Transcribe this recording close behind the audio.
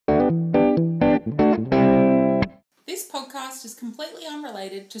This podcast is completely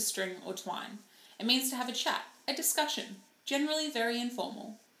unrelated to string or twine. It means to have a chat, a discussion, generally very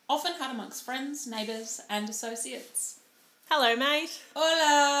informal, often had amongst friends, neighbours and associates. Hello, mate.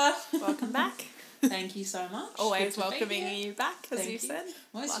 Hola! Welcome back. Thank you so much. Always welcoming you back, as you said. I'm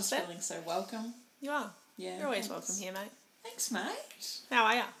always just feeling so welcome. You are. Yeah. You're always welcome here, mate. Thanks, mate. How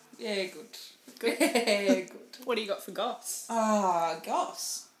are you? Yeah, good. Good. Yeah, good. What do you got for goss?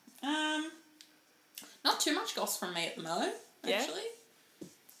 Goss. Not too much goss from me at the moment, actually.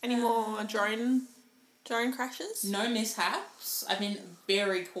 Any more drone crashes? No mishaps. I've been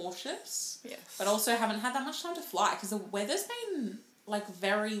very cautious. Yes. But also haven't had that much time to fly because the weather's been,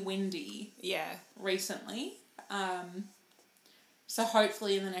 very windy recently. So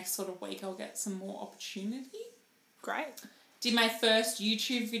hopefully in the next sort of week I'll get some more opportunity. Great. Did my first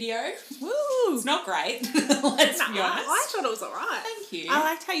YouTube video. Woo! It's not great, let's be honest. I thought it was alright. Thank you. I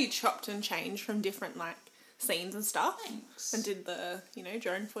liked how you chopped and changed from different, scenes and stuff. Thanks. And did the,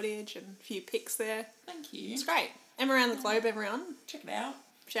 drone footage and a few pics there. Thank you. It's great. I'm around the globe, everyone. Check it out.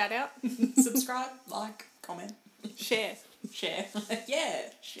 Shout out. Subscribe, like, comment. Share. Share.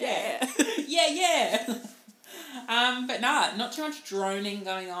 Yeah. Share. Yeah. But nah, not too much droning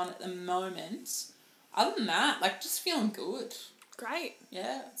going on at the moment. Other than that, just feeling good. Great.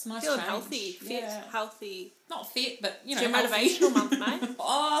 Yeah, it's a nice Feeling change. healthy, fit, healthy. Not fit, but, It's your healthy. motivational month, mate.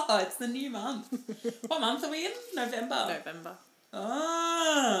 Oh, it's the new month. What month are we in? November. November.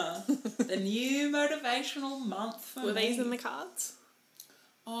 Ah, the new motivational month for Were me. these in the cards?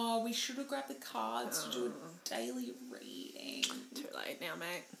 Oh, we should have grabbed the cards to do a daily reading. Too late now,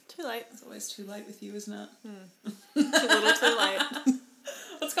 mate. Too late. It's always too late with you, isn't it? Too little, too late.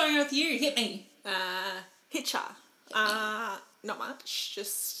 What's going on with you? Hit me. Hitcher. Not much.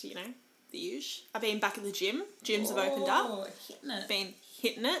 Just, the usual. I've been back at the gym. Gyms have opened up. Hitting it. Been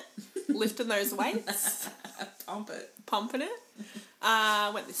hitting it. Lifting those weights. Pump it. Pumping it.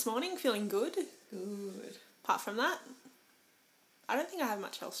 Went this morning, feeling good. Good. Apart from that, I don't think I have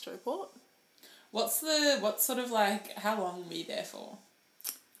much else to report. What's sort of how long were you there for?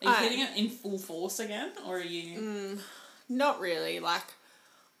 Are you hitting it in full force again, or are you... Not really.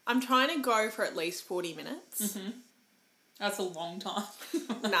 I'm trying to go for at least 40 minutes. Mm-hmm. That's a long time.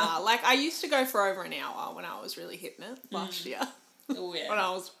 Nah, I used to go for over an hour when I was really hitting it last year. Oh, yeah. When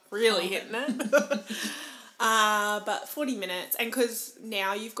I was really hitting it. But 40 minutes. And because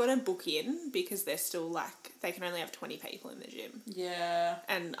now you've got to book in because they're still they can only have 20 people in the gym. Yeah.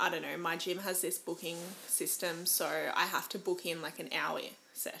 And I don't know, my gym has this booking system, so I have to book in an hour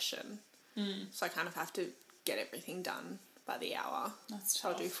session. So I kind of have to get everything done by the hour. That's so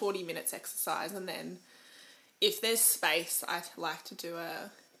tough. I'll do 40 minutes exercise, and then if there's space, I like to do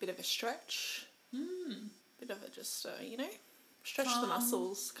a bit of a stretch. Bit of a just, stretch the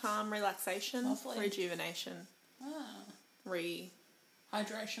muscles, calm, relaxation, Lovely. rejuvenation,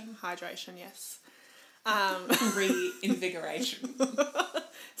 hydration, yes. Reinvigoration.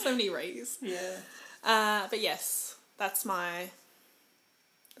 So many re's. Yeah. But yes, that's my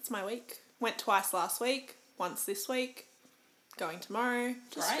week. Went twice last week, once this week, going tomorrow.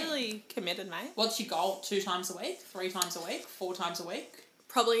 Just Great. really committed, mate. What's your goal? 2 times a week? 3 times a week? 4 times a week?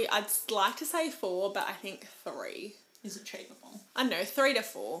 Probably, I'd like to say 4, but I think 3. Is achievable. I know, 3 to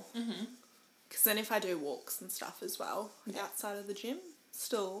 4. Because then if I do walks and stuff as well, outside of the gym,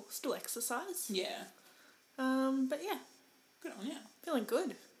 still exercise. Yeah. But yeah, Good on you. feeling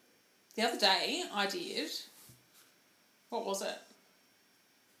good. The other day I did, what was it?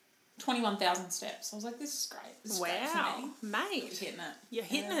 21,000 steps. I was like, this is great. This is great for me. I was Mate. hitting it. You're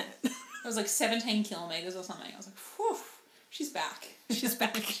hitting it. It was 17 kilometres or something. I was like, whew, she's back. She's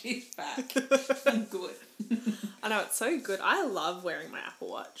back. She's back. I'm good. I know, it's so good. I love wearing my Apple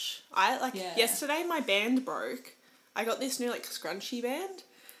Watch. Yesterday my band broke. I got this new scrunchy band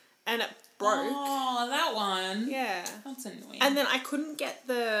and it broke. Oh, that one. Yeah. That's annoying. And then I couldn't get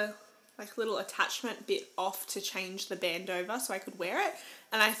the little attachment bit off to change the band over so I could wear it.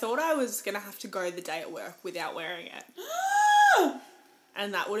 And I thought I was going to have to go the day at work without wearing it.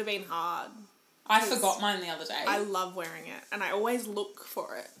 And that would have been hard. I forgot mine the other day. I love wearing it. And I always look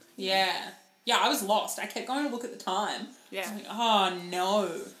for it. Yeah. Yeah, I was lost. I kept going to look at the time. Yeah. I was like, oh,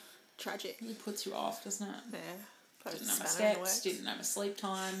 no. Tragic. It really puts you off, doesn't it? Yeah. Didn't know my steps, didn't know my sleep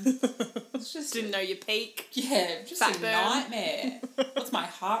time. It's just Didn't know your peak. Yeah, just Fat a burn. nightmare. What's my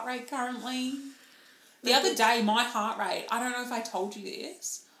heart rate currently? The other day, my heart rate, I don't know if I told you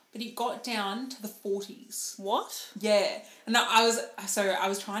this, but it got down to the 40s. What? Yeah. And I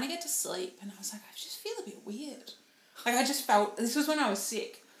was trying to get to sleep and I was like, I just feel a bit weird. I just felt, this was when I was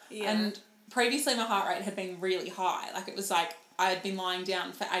sick. Yeah. And previously my heart rate had been really high. It was I had been lying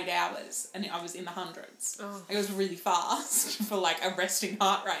down for 8 hours and I was in the hundreds. Oh. It was really fast for like a resting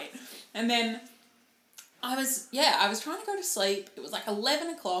heart rate. And then I was trying to go to sleep. It was like 11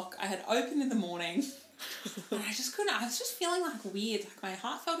 o'clock. I had opened in the morning and I just couldn't. I was just feeling like weird. Like my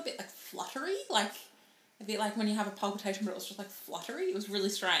heart felt a bit like fluttery, like a bit like when you have a palpitation, but it was just like fluttery. It was really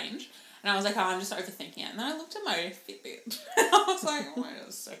strange. And I was like, oh, I'm just overthinking it. And then I looked at my Fitbit and I was like, oh, wait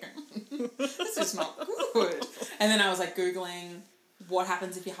a second. This is not good. And then I was like Googling what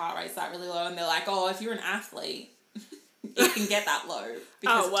happens if your heart rate's that really low. And they're like, oh, if you're an athlete, it can get that low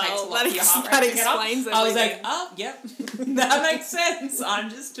because it takes a lot for your heart rate to get up. Everything. I was like, oh, yep, that makes sense.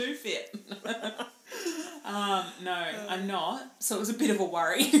 I'm just too fit. No, I'm not. So it was a bit of a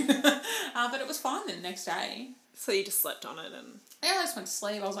worry. But it was fine the next day. So you just slept on it and... Yeah, I just went to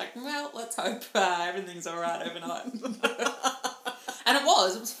sleep. I was like, well, let's hope everything's all right overnight. And it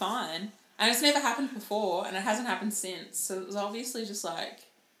was fine. And it's never happened before, and it hasn't happened since. So it was obviously just like,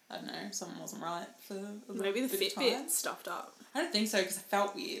 I don't know, something wasn't right for a little Maybe the bit of Fitbit time. stuffed up. I don't think so, because I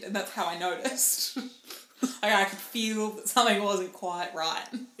felt weird, and that's how I noticed. Like, I could feel that something wasn't quite right.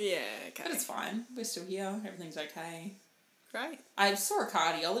 Yeah, okay. But it's fine. We're still here. Everything's okay. Great. I saw a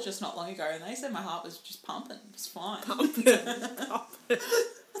cardiologist not long ago, and they said my heart was just pumping. It was fine. Pumping.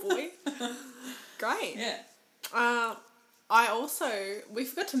 Boy. Great. Yeah. I also... We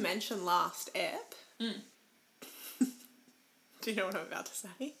forgot to mention last ep. Mm. Do you know what I'm about to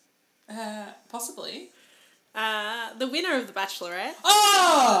say? Possibly. The winner of The Bachelorette.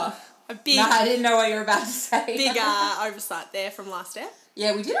 Oh! A big... No, I didn't know what you were about to say. Big oversight there from last ep.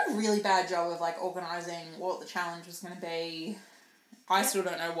 Yeah, we did a really bad job of, like, organising what the challenge was going to be. I still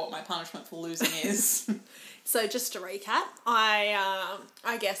don't know what my punishment for losing is. So just to recap,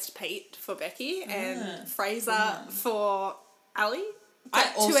 I guessed Pete for Becky and Fraser for Ali.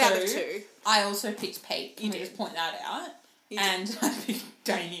 I 2 out of 2. I also picked Pete. Can You we did. just point that out? You And I picked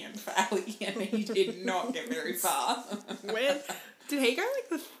Damien for Ali, and he did not get very far. Where did he go like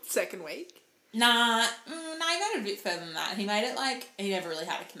the second week? Nah, he made it a bit further than that. He made it like he never really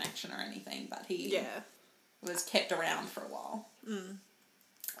had a connection or anything, but he was kept around for a while. Mm.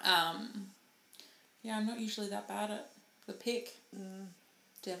 Yeah, I'm not usually that bad at the pick.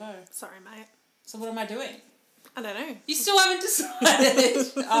 Devo. Sorry, mate. So what am I doing? I don't know. You still haven't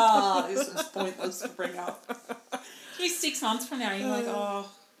decided. Oh, this is pointless to bring up. Maybe 6 months from now, you're like,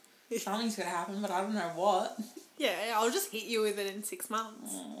 oh, something's going to happen, but I don't know what. Yeah, I'll just hit you with it in 6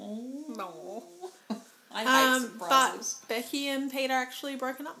 months. Oh. No. I hate surprises. But Becky and Pete are actually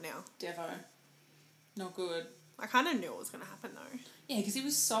broken up now. Devo. Not good. I kind of knew it was going to happen though. Yeah, because he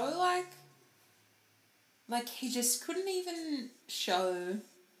was so like he just couldn't even show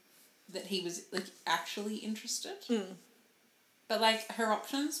that he was like actually interested. But like her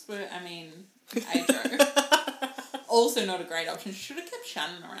options were, I mean, Adro. Also not a great option. She should have kept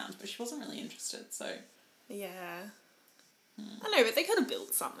Shannon around, but she wasn't really interested, so. Yeah. I know, but they could have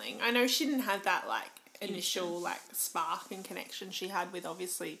built something. I know she didn't have that like initial like spark and connection she had with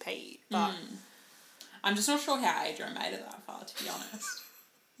obviously Pete, but I'm just not sure how Adrian made it that far, to be honest.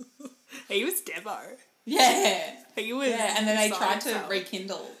 he was Devo. Yeah. He was. Yeah, and then they tried to himself.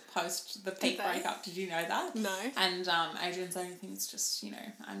 rekindle post the Pete they? breakup. Did you know that? No. And Adrian's only thing is just,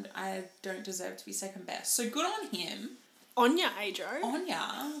 I don't deserve to be second best. So good on him. Anya Adro.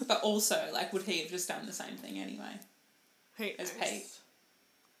 Anya. But also, like, would he have just done the same thing anyway? Who As knows? Pete.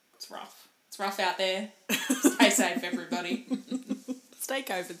 It's rough. It's rough out there. Stay safe, everybody. Stay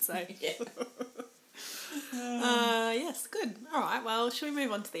COVID safe. Yeah. Yes, good. Alright, well, should we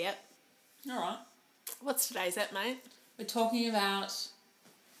move on to the ep? Alright. What's today's ep, mate? We're talking about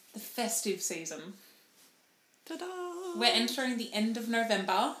the festive season. Ta-da! We're entering the end of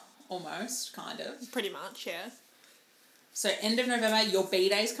November, almost, kind of. Pretty much, yeah. So end of November, your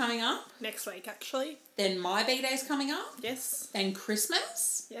B-Day's coming up. Next week, actually. Then my B-Day's coming up. Yes. Then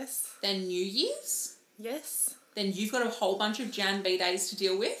Christmas. Yes. Then New Year's. Yes. Then you've got a whole bunch of Jan B-Days to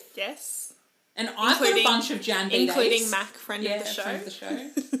deal with. Yes. And I've got a bunch of Jan B-Days. Including Mac, friend of the show. Friend of the show.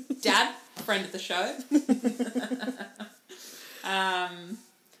 Dad, friend of the show.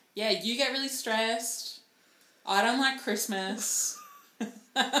 Yeah, you get really stressed. I don't like Christmas.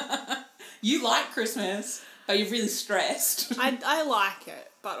 You like Christmas, but you're really stressed. I like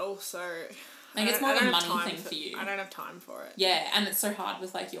it, but also... I think it's more of a money thing for you. I don't have time for it. Yeah, and it's so hard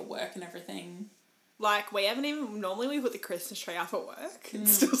with, like, your work and everything. Like, we haven't even... Normally we put the Christmas tree up at work.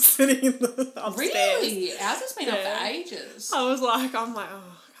 It's still sitting in the upstairs. Really? Ours has been up for ages. I'm like, oh,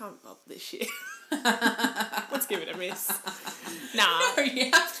 I can't bother this shit. Let's give it a miss. Nah. No,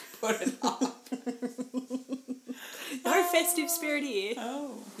 you have to put it up. No festive spirit here.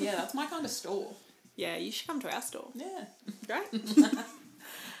 Oh, yeah, that's my kind of store. Yeah, you should come to our store. Yeah. great.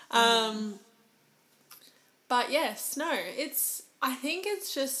 But yes, no, I think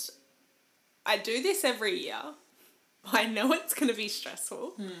it's just, I do this every year. I know it's going to be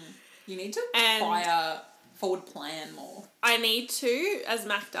stressful. You need to prior forward plan more. I need to, as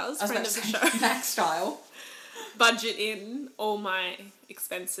Mac does, friend of the show. Mac style. Budget in all my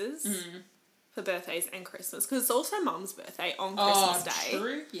expenses for birthdays and Christmas. Because it's also Mum's birthday on Christmas Day.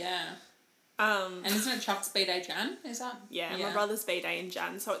 True, yeah. And isn't it Chuck's B-Day Jan? Is that? Yeah, my brother's B-Day in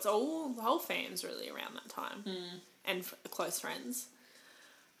Jan. So it's all, the whole fam's really around that time. And close friends.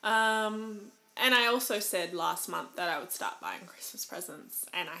 And I also said last month that I would start buying Christmas presents,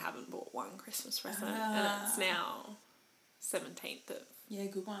 and I haven't bought one Christmas present, and it's now 17th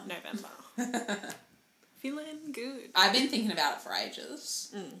of good one. November. Feeling good. I've been thinking about it for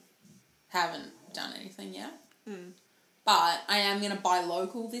ages. Haven't done anything yet. But I am going to buy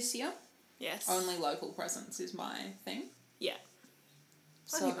local this year. Yes. Only local presents is my thing. Yeah.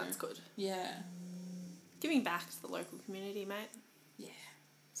 I think that's good. Yeah. Giving back to the local community, mate. Yeah.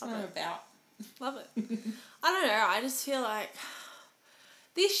 That's what I'm about. Love it. I don't know. I just feel like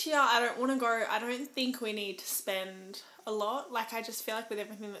this year I don't think we need to spend a lot. Like, I just feel like with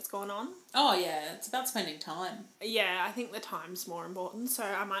everything that's going on. Oh, yeah. It's about spending time. Yeah, I think the time's more important. So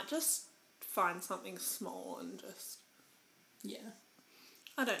I might just find something small and just... Yeah.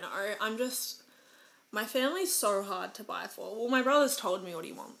 I don't know. My family's so hard to buy for. Well, my brother's told me what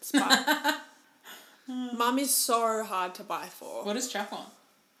he wants, but Mum is so hard to buy for. What does Chuck want?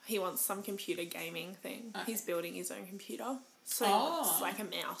 He wants some computer gaming thing. Okay. He's building his own computer. So he wants like a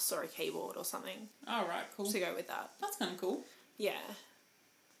mouse or a keyboard or something. Oh, right, cool. To go with that. That's kind of cool. Yeah.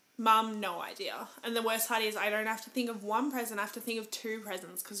 Mum, no idea. And the worst part is I don't have to think of one present. I have to think of two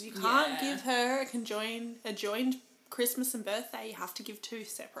presents because you can't give her a joined Christmas and birthday. You have to give two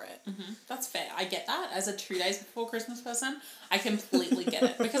separate. That's fair. I get that. As a 2 days before Christmas person, I completely get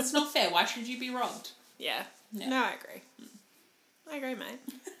it. Because it's not fair. Why should you be robbed? Yeah. No, I agree. I agree, mate.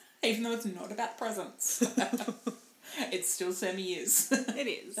 Even though it's not about presents. It still semi-is. It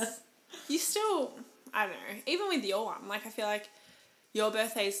is. You still, I don't know, even with your one, like I feel like your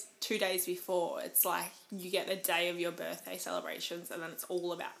birthday's 2 days before. It's like you get a day of your birthday celebrations and then it's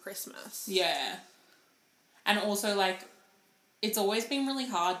all about Christmas. Yeah. And also, like, it's always been really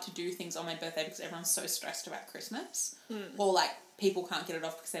hard to do things on my birthday because everyone's so stressed about Christmas. Or, like, people can't get it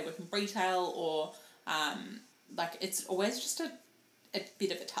off because they work in retail or, like, it's always just a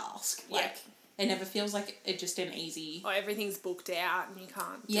bit of a task. Like, it never feels like it's just an easy... Or everything's booked out and you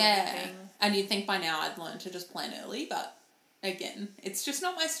can't do anything. And you'd think by now I'd learned to just plan early, but, again, it's just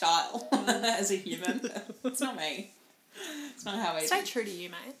not my style as a human. It's not me. It's not how I Stay true to you,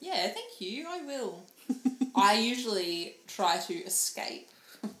 mate. Yeah, thank you. I will. I usually try to escape.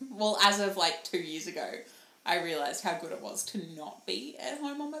 Well, as of, like, 2 years ago, I realised how good it was to not be at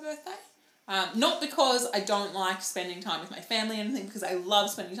home on my birthday. Not because I don't like spending time with my family or anything, because I love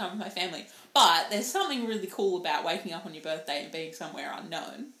spending time with my family, but there's something really cool about waking up on your birthday and being somewhere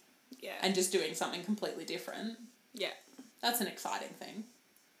unknown. Yeah. And just doing something completely different. Yeah. That's an exciting thing.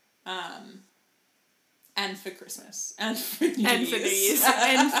 And for Christmas. And for New Year's.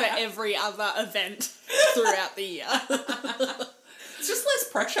 And for every other event throughout the year. It's just less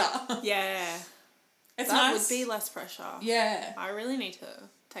pressure. Yeah. It's that nice. would be less pressure. Yeah. I really need to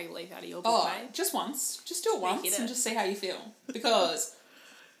take a leaf out of your book, mate. Just once. Just do it once and just see how you feel. Because,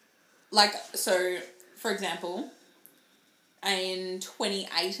 like, so, for example, in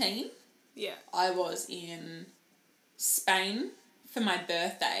 2018, I was in Spain for my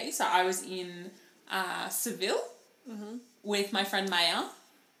birthday. So I was in Seville with my friend Maya,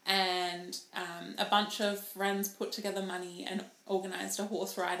 and a bunch of friends put together money and organised a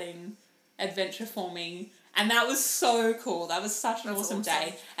horse riding adventure for me. And that was so cool. That was such an awesome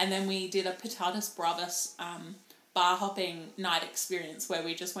day. And then we did a Patatas Bravas bar hopping night experience where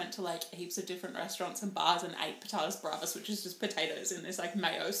we just went to like heaps of different restaurants and bars and ate Patatas Bravas, which is just potatoes in this like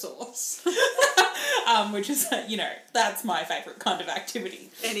mayo sauce. Which is, you know, that's my favourite kind of activity.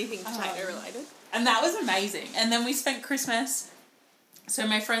 Anything potato related. And that was amazing. And then we spent Christmas. So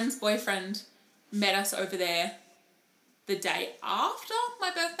my friend's boyfriend met us over there the day after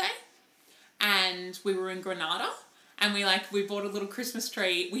my birthday. And we were in Granada, and we bought a little Christmas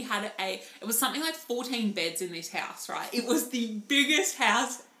tree. We had it was something like 14 beds in this house, right? It was the biggest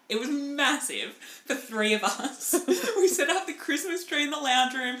house. It was massive for 3 of us. We set up the Christmas tree in the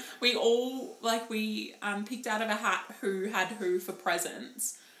lounge room. We all, we picked out of a hat who had who for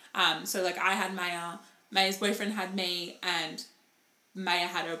presents. So, I had Maya, Maya's boyfriend had me, and Maya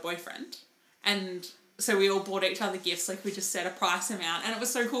had her boyfriend. And so we all bought each other gifts, like we just set a price amount, and it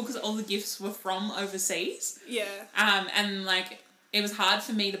was so cool because all the gifts were from overseas. Yeah. And like it was hard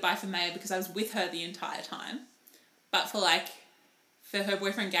for me to buy for Maya because I was with her the entire time, but for her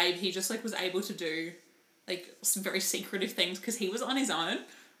boyfriend Gabe, he just like was able to do like some very secretive things because he was on his own.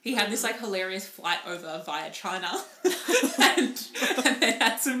 He had this like hilarious flight over via China, and then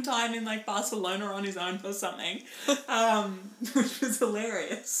had some time in like Barcelona on his own for something, which was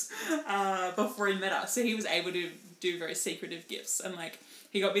hilarious. Before he met us, so he was able to do very secretive gifts, and like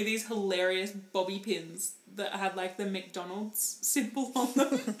he got me these hilarious bobby pins that had like the McDonald's symbol on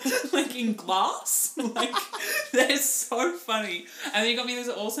them, like in glass. Like they're so funny. And then he got me this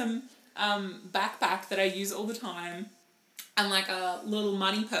awesome backpack that I use all the time. And like a little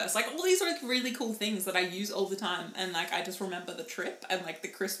money purse, like all these like really cool things that I use all the time, and like I just remember the trip and like the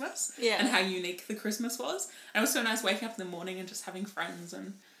Christmas, and how unique the Christmas was. And it was so nice waking up in the morning and just having friends,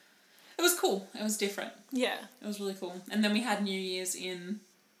 and it was cool. It was different. Yeah, it was really cool. And then we had New Year's in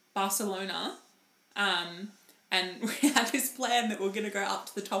Barcelona, and we had this plan that we're gonna go up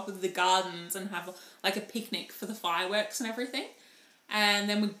to the top of the gardens and have like a picnic for the fireworks and everything. And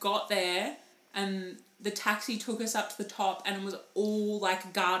then we got there, and the taxi took us up to the top, and it was all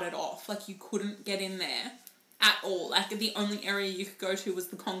like guarded off. Like you couldn't get in there at all. Like the only area you could go to was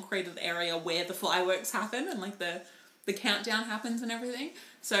the concreted area where the fireworks happen and like the countdown happens and everything.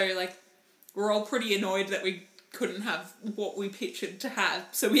 So like we're all pretty annoyed that we couldn't have what we pictured to have.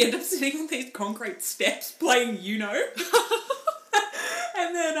 So we ended up sitting on these concrete steps playing Uno.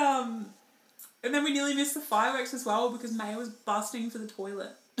 And then we nearly missed the fireworks as well because Maya was busting for the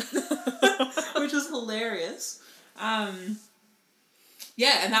toilet. Which was hilarious. Yeah,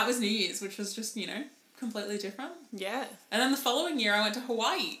 and that was New Year's, which was just, completely different. Yeah. And then the following year I went to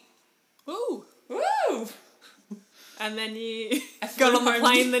Hawaii. Woo! Woo! And then you got on the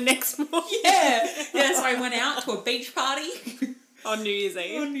plane the next morning. Yeah, so I went out to a beach party. On New Year's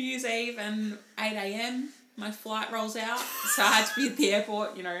Eve. On New Year's Eve, and 8 a.m. my flight rolls out. So I had to be at the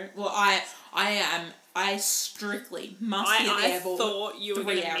airport, Well, I strictly must be at the airport. I thought you were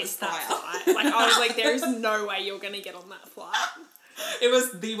going to miss that flight. Like, I was like, there is no way you're going to get on that flight. It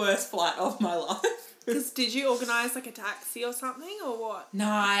was the worst flight of my life. Because did you organise, like, a taxi or something, or what? No,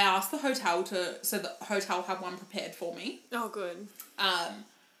 I asked the hotel so the hotel had one prepared for me. Oh, good.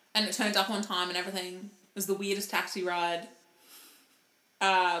 And it turned up on time and everything. It was the weirdest taxi ride.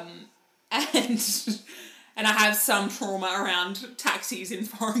 And I have some trauma around taxis in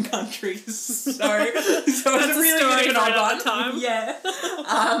foreign countries, so it's a really good time. Yeah.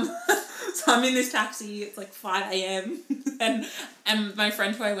 So I'm in this taxi. It's like 5 a.m. and my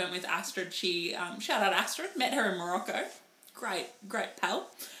friend who I went with, Astrid, she shout out Astrid, met her in Morocco. Great pal.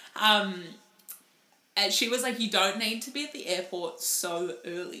 And she was like, you don't need to be at the airport so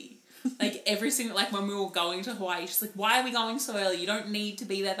early. Like every single, like when we were going to Hawaii, she's like, why are we going so early? You don't need to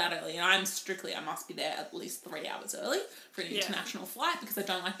be there that early. And I must be there at least 3 hours early for an international flight because I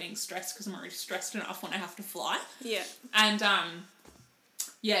don't like being stressed because I'm already stressed enough when I have to fly. Yeah. And,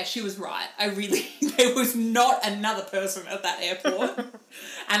 yeah, she was right. There was not another person at that airport.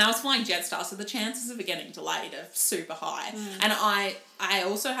 And I was flying Jetstar, so the chances of it getting delayed are super high. And I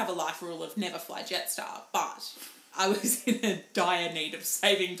also have a life rule of never fly Jetstar, but I was in a dire need of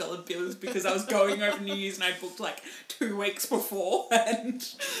saving dollar bills because I was going over New Year's and I booked like 2 weeks before. And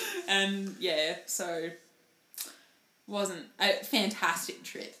yeah, so wasn't a fantastic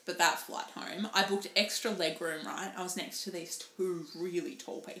trip, but that flight home, I booked extra legroom, right? I was next to these 2 really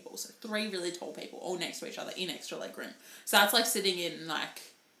tall people. So 3 really tall people all next to each other in extra legroom. So that's like sitting in like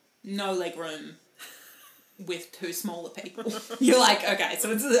no legroom with 2 smaller people. You're like, okay, so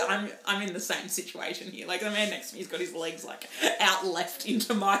I'm in the same situation here. Like the man next to me's got his legs like out left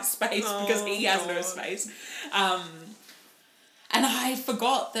into my space because he has no space. And I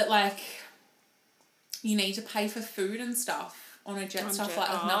forgot that like you need to pay for food and stuff on a Jetstar flight.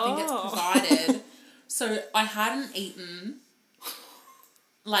 Like nothing gets provided. So I hadn't eaten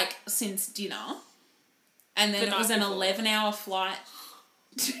like since dinner, and then it was an 11-hour flight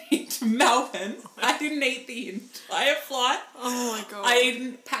to Melbourne. I didn't eat the entire flight. Oh my god.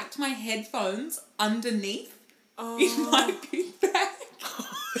 I packed my headphones underneath in my big bag.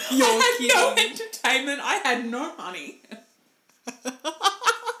 I had no entertainment. I had no money.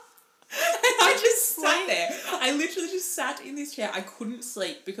 I just sat there. I literally just sat in this chair. I couldn't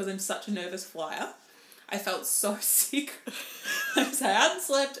sleep because I'm such a nervous flyer. I felt so sick. I hadn't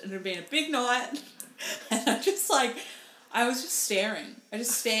slept and it had been a big night. And I was just staring. I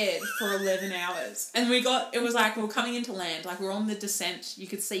just stared for 11 hours. And we were coming into land. Like we were on the descent. You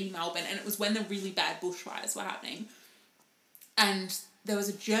could see Melbourne. And it was when the really bad bushfires were happening. And there was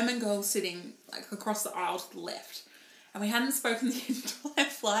a German girl sitting like across the aisle to the left, and we hadn't spoken the entire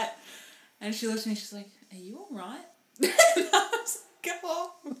flight, and she looked at me, she's like, "Are you all right?" And I was like,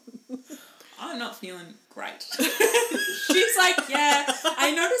 "Oh, I'm not feeling great." She's like, "Yeah,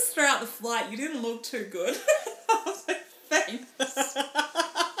 I noticed throughout the flight you didn't look too good." I was like, "Thanks."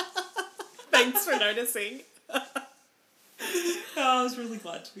 Thanks for noticing. I was really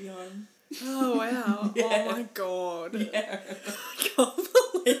glad to be home. Oh, wow. Yeah. Oh, my God. Yeah. I can't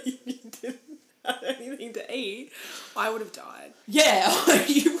believe you didn't have anything to eat. I would have died. Yeah,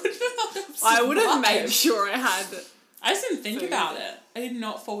 you would not have I would have made survived. sure I had... I just didn't think food. about it. I did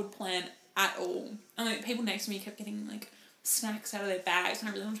not forward plan at all. And like people next to me kept getting like snacks out of their bags, and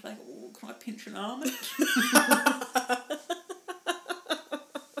I really wanted to be like, "Oh, can I pinch an almond?"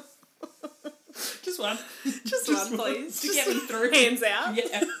 Just one. Just one, please. To Just get me through. Hands out.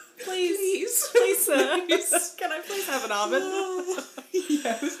 Yeah. Please. Please, sir. Please. Can I please have an almond?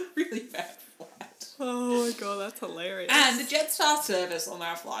 Yeah, it was a really bad flight. Oh, my God. That's hilarious. And the Jetstar service on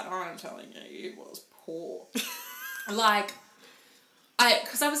that flight, I'm telling you, it was poor. Like,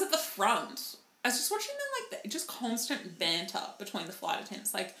 because I was at the front, I was just watching them, like, just constant banter between the flight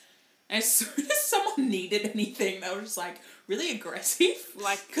attendants. Like, as soon as someone needed anything, they were just, like, really aggressive.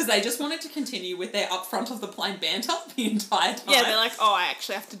 Like, because they just wanted to continue with their up front of the plane banter the entire time. yeah, they're like, oh, I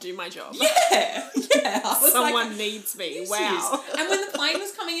actually have to do my job. Yeah, yeah. I was Someone like, needs me. this Wow. is- And when the plane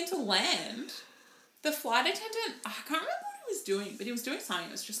was coming into land, the flight attendant, I can't remember what he was doing, but he was doing something.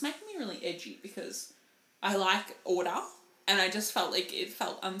 It was just making me really edgy because I like order, and I just felt like it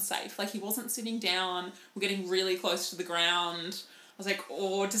felt unsafe. Like he wasn't sitting down. We're getting really close to the ground. I was like,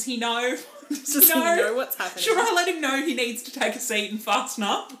 oh, does he know? Does he know what's happening? Should I let him know he needs to take a seat and fasten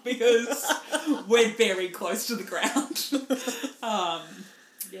up because we're very close to the ground?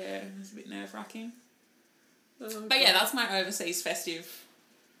 Yeah, it was a bit nerve-wracking. Oh, But yeah, that's my overseas festive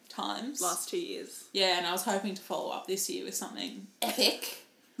times. last 2 years. Yeah, and I was hoping to follow up this year with something epic.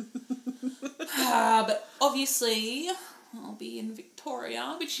 But obviously, I'll be in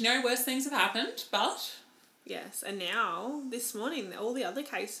Victoria, which, you know, worse things have happened, but... Yes, and now, this morning, all the other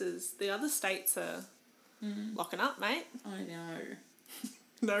cases, the other states are locking up, mate. I know.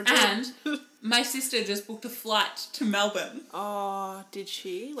 No And my sister just booked a flight to Melbourne Oh, did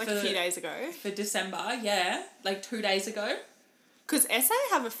she? Like For- a few days ago? for December, yeah, like 2 days ago. Because SA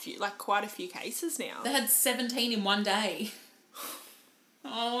have quite a few cases now. They had 17 in one day.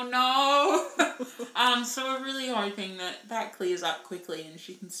 Oh no! So we're really hoping that clears up quickly and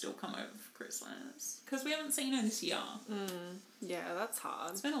she can still come over for Christmas. Because we haven't seen her this year. Yeah, that's hard.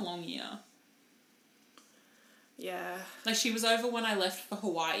 It's been a long year. Yeah. Like, she was over when I left for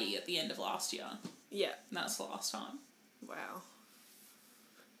Hawaii at the end of last year. Yeah. And that's the last time. Wow.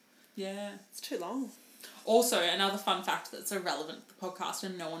 Yeah. It's too long. Also, another fun fact that's irrelevant to the podcast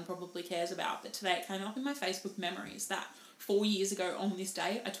and no one probably cares about, but today it came up in my Facebook memories that 4 years ago on this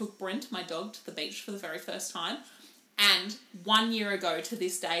day, I took Brent, my dog, to the beach for the very first time. And 1 year ago to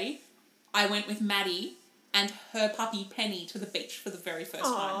this day, I went with Maddie and her puppy Penny to the beach for the very first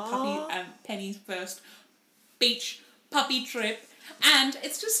time. Penny's first beach puppy trip. And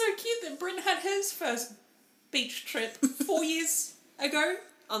it's just so cute that Brent had his first beach trip 4 years ago.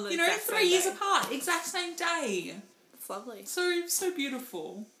 On the You know, exact 3 same years day. apart, exact same day. It's lovely. So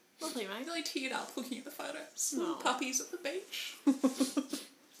beautiful. Lovely, I mate. really teared up looking at the photos. Aw. Little puppies at the beach.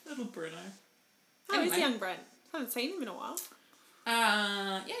 Little Bruno. How is Anyway. young Brent? Haven't seen him in a while.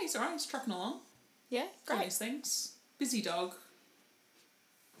 Yeah, he's alright. He's trucking along. Yeah, Doing great. his things. Busy dog.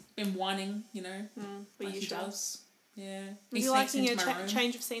 Been whining, you know, The like he usual. does. Yeah. Is He he sneaks liking a into my room.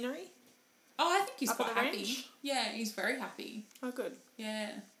 change of scenery? Oh, I think he's Up at quite the happy. ranch? Yeah, he's very happy. Oh, good.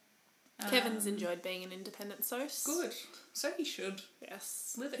 Yeah. Kevin's Um, enjoyed being an independent source. Good. So he should.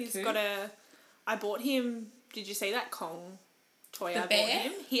 Yes. Live it, He's Coo. got I bought him... Did you see that Kong toy The I bought bear?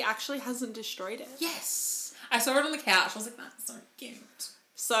 him? He actually hasn't destroyed it. Yes. I saw it on the couch. I was like, that's so cute.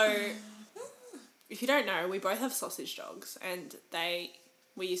 So, if you don't know, we both have sausage dogs, and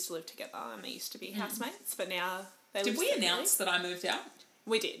we used to live together, and they used to be housemates, but now they Did live we separately. announce that I moved out?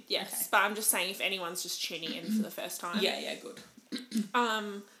 We did, yes. Okay. But I'm just saying, if anyone's just tuning in for the first time. Yeah, good.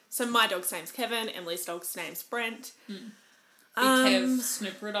 So my dog's name's Kevin, Emily's dog's name's Brent. Big Kev,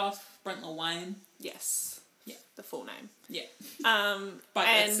 Snoop Rudolph, Brent Lil Wayne. Yes. Yeah. The full name. Yeah. And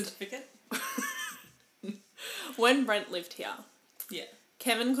By birth certificate. when Brent lived here, Yeah.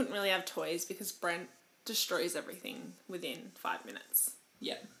 Kevin couldn't really have toys because Brent destroys everything within 5 minutes.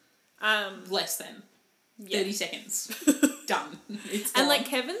 Yeah. Um, Less than yeah. 30 seconds. Done. It's And gone. like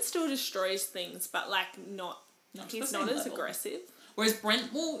Kevin still destroys things, but like Not to the he's same not as level. aggressive. Whereas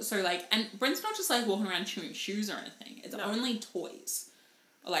Brent will, so like, and Brent's not just like walking around chewing shoes or anything. It's No. only toys.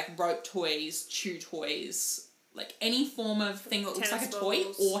 like rope toys, chew toys, like any form of thing that looks like a toy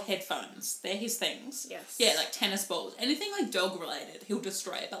balls. or headphones. They're his things. Yes. Yeah, like tennis balls. Anything like dog related, he'll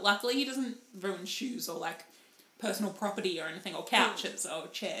destroy it. But luckily he doesn't ruin shoes or like personal property or anything, or couches or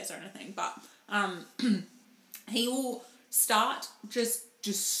chairs or anything. But he will start just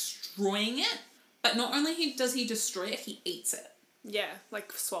destroying it. But not only does he destroy it, he eats it. Yeah,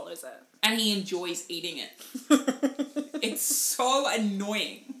 like swallows it. And he enjoys eating it. It's so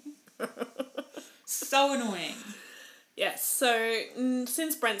annoying. So annoying. Yes, so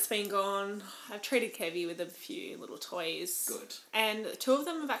since Brent's been gone, I've treated Kevy with a few little toys. Good. And two of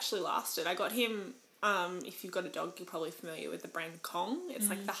them have actually lasted. I got him, if you've got a dog, you're probably familiar with the brand Kong. It's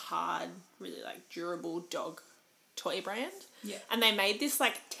like the hard, really like durable dog toy brand. Yeah. And they made this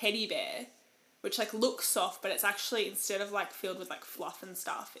like teddy bear, which like looks soft, but it's actually, instead of like filled with like fluff and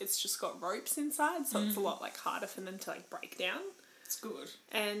stuff, it's just got ropes inside, so it's a lot like harder for them to like break down. It's good.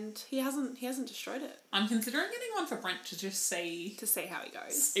 And he hasn't destroyed it. I'm considering getting one for Brent to just see How he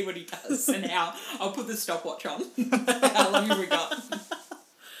goes. see what he does and how. I'll put the stopwatch on. How long have we got?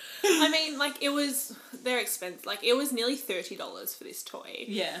 I mean, like, they're expensive. Like, it was nearly $30 for this toy.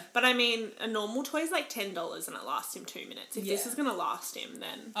 Yeah. But I mean, a normal toy is like $10 and it lasts him 2 minutes. If this Yeah. is going to last him,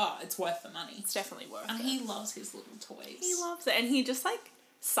 then Oh, it's worth the money. it's definitely worth And it. he loves his little toys. He loves it. And he just, like,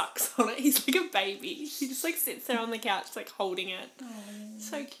 sucks on it. He's like a baby. He just, like, sits there on the couch, like, holding it. Oh,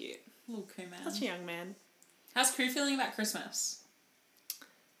 So cute. little cool man. Such a young man. How's Crew feeling about Christmas?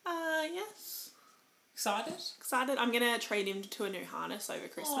 Yes. Excited? Excited. I'm going to trade him to a new harness over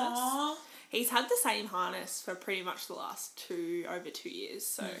Christmas. Aww. He's had the same harness for pretty much the last over 2 years,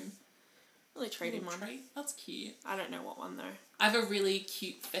 so really treat him Little one. treat. That's cute. I don't know what one though. I have a really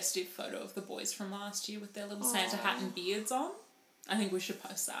cute festive photo of the boys from last year with their little Santa hat and beards on. I think we should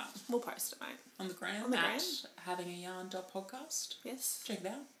post that We'll post it, mate. on the gram On the at gram. Having a Yarn podcast. Yes. Check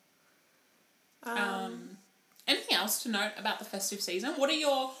it out. Anything else to note about the festive season? What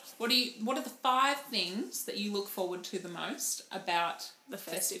are the 5 things that you look forward to the most about The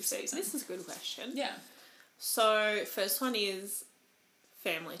festive season. This is a good question. Yeah. So, first one is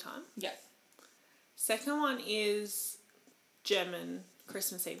family time. Yeah. Second one is German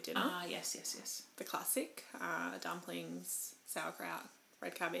Christmas Eve dinner. Ah, yes. The classic. Dumplings, sauerkraut,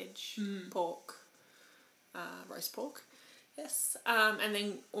 red cabbage, pork, roast pork. Yes. And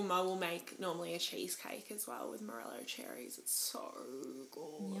then Uma will make normally a cheesecake as well with morello cherries. It's so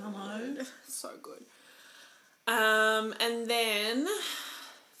good. Yummo. So good. And then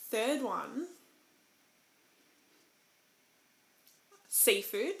third one,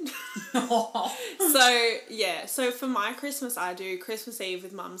 seafood. So for my Christmas, I do Christmas Eve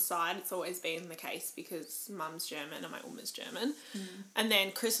with Mum's side. It's always been the case because Mum's German and my Uma's German. And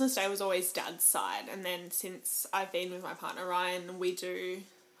then Christmas Day was always Dad's side. And then since I've been with my partner Ryan, we do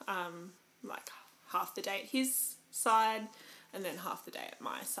like half the day at his side and then half the day at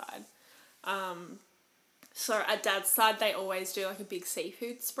my side. So at Dad's side, they always do like a big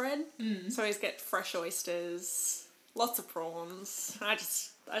seafood spread. So I always get fresh oysters, lots of prawns. I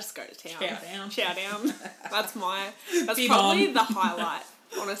just go to town. Chow down. That's Big probably on. the highlight,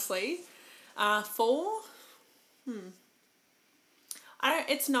 honestly. 4.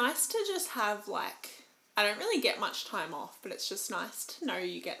 It's nice to just have like, I don't really get much time off, but it's just nice to know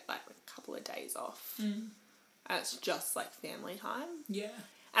you get like a couple of days off. And it's just like family time. Yeah.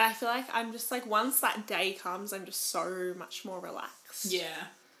 And I feel like I'm just like, once that day comes, I'm just so much more relaxed. Yeah.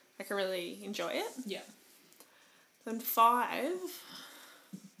 I can really enjoy it. Yeah. Then 5,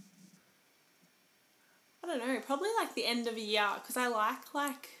 I don't know, probably like the end of a year, because I like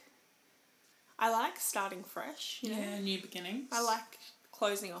starting fresh, you know. Yeah, new beginnings. I like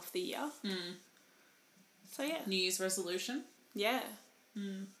closing off the year. So yeah. New Year's resolution. Yeah.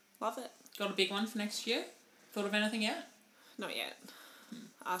 Love it. Got a big one for next year? Thought of anything yet? Not yet.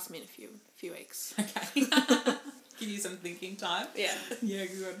 Ask me in a few weeks. Okay. Give you some thinking time. Yeah. Yeah,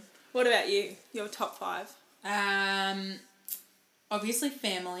 good. What about you? Your top 5? Obviously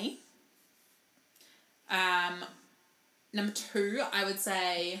family. Number 2, I would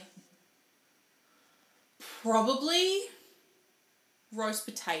say probably roast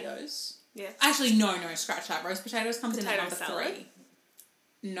potatoes. Yeah. Actually, no, scratch that. Roast potatoes comes in at Potato number salad?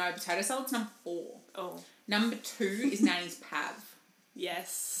 3. No, potato salad's number 4. Oh. Number 2 is Nanny's Pav.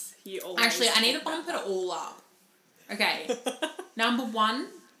 Yes. You always. Actually, I need to talk bump about it all up. Okay. Number 1,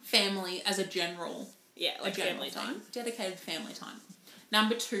 family as a general. Yeah, like family thing. time. Dedicated family time.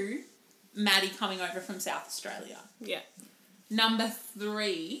 Number 2, Maddie coming over from South Australia. Yeah. Number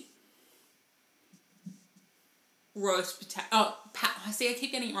 3, roast potato. Oh, I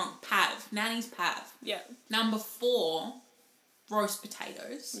keep getting it wrong. Pav. Nanny's Pav. Yeah. Number 4, roast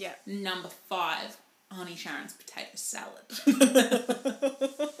potatoes. Yeah. Number 5, Auntie Sharon's potato salad.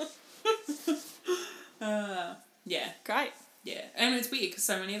 Yeah. Great. Yeah. And it's weird because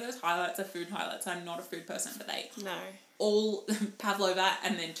so many of those highlights are food highlights. I'm not a food person, but they No. all pavlova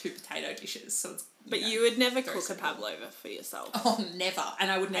and then 2 potato dishes. So it's But you would never very cook a simple. pavlova for yourself. Oh, never.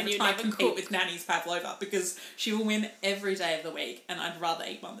 And I would never you'd try never and compete cook. with Nanny's pavlova because she will win every day of the week, and I'd rather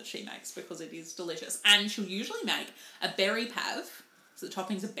eat one that she makes because it is delicious. And she'll usually make a berry pav, so the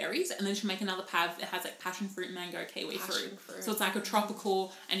toppings are berries, and then she'll make another pav that has like passion fruit, mango, kiwi fruit. So it's like a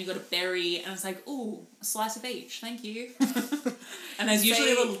tropical, and you got a berry, and it's like, ooh, a slice of each, thank you. And there's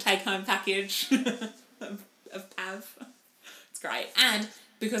usually a little take-home package of pav. It's great. And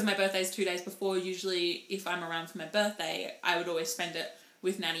because my birthday's 2 days before, usually if I'm around for my birthday, I would always spend it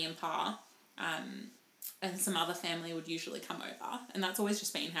with Nanny and Pa, and some other family would usually come over, and that's always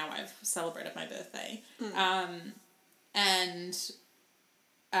just been how I've celebrated my birthday. And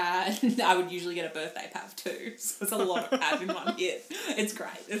I would usually get a birthday pav too, so it's a lot of pav in one hit. It's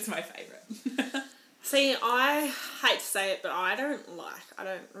great. It's my favourite. See, I hate to say it, but I don't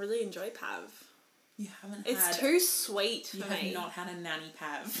really enjoy pav. You haven't It's too sweet for You me. have not had a Nanny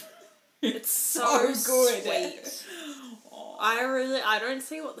pav. It's so good. sweet. Oh. I don't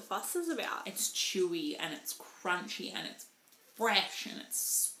see what the fuss is about. It's chewy and it's crunchy and it's fresh and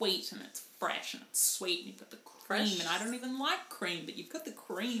it's sweet and it's fresh and it's sweet and you've got the cream Fresh. and I don't even like cream, but you've got the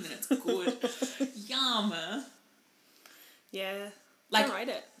cream and it's good. Yum. Yeah. Like, I don't rate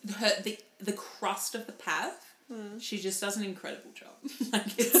it. The crust of the pav, she just does an incredible job.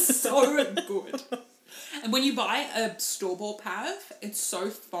 Like, it's so good. And when you buy a store-bought pav, it's so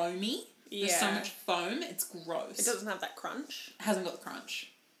foamy. There's so Yeah. much foam, it's gross. It doesn't have that crunch. It hasn't got the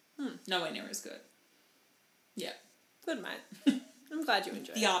crunch. Nowhere near as good. Yeah. Good, mate. I'm glad you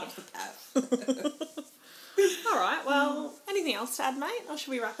enjoyed The it. art of the pav. All right. Well, anything else to add, mate? Or should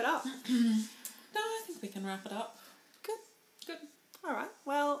we wrap it up? No, I think we can wrap it up. Good. Good. All right.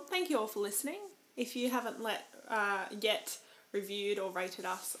 Well, thank you all for listening. If you haven't yet reviewed or rated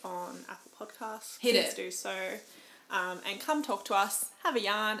us on Apple Podcasts, Hit please it. do so. And come talk to us. Have a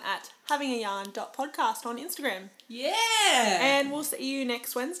yarn at havingayarn.podcast on Instagram. Yeah. And we'll see you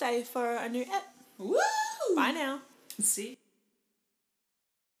next Wednesday for a new ep. Woo! Bye now. See.